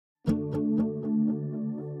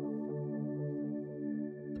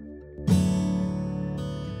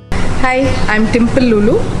Hi, I'm Timple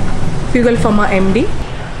Lulu, Fuel Pharma MD.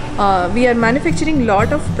 We are manufacturing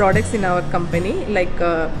lot of products in our company like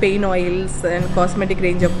pain oils and cosmetic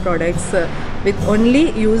range of products with only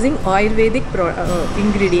using Ayurvedic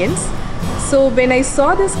ingredients. So when I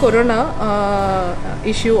saw this corona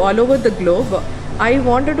issue all over the globe, I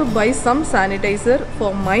wanted to buy some sanitizer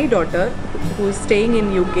for my daughter who is staying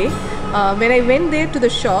in UK. When I went there to the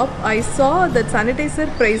shop, I saw that sanitizer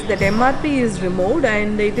price, that MRP is removed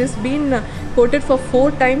and it has been quoted for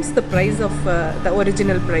 4 times the price of the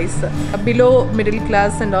original price. Below middle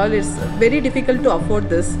class and all, it's very difficult to afford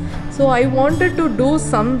this. So I wanted to do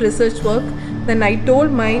some research work. Then I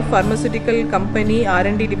told my pharmaceutical company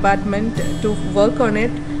R&D department to work on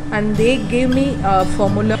it, and they gave me a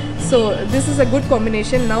formula. So this is a good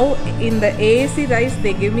combination. Now in the AIC RAISE,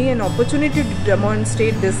 they give me an opportunity to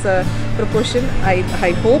demonstrate this proportion.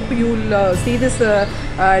 I hope you'll see this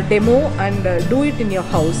demo and do it in your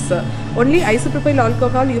house. Only isopropyl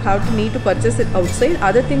alcohol you need to purchase it outside.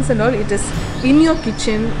 Other things and all, it is in your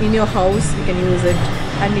kitchen, in your house, you can use it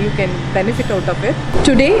and you can benefit out of it.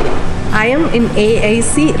 Today I am in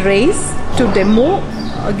AIC RAISE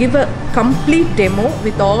to give a complete demo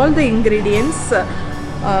with all the ingredients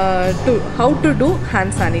to how to do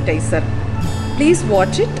hand sanitizer. Please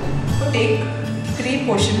watch it. Take 3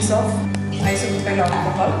 portions of isopropyl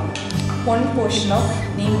alcohol, 1 portion of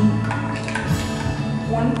neem,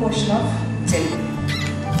 1 portion of gel,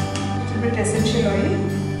 little bit essential oil,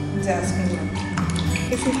 jasmine.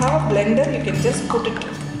 If you have a blender, you can just put it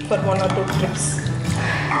for 1 or 2 trips.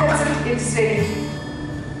 That's it, it's ready.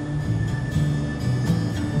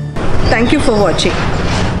 Thank you for watching.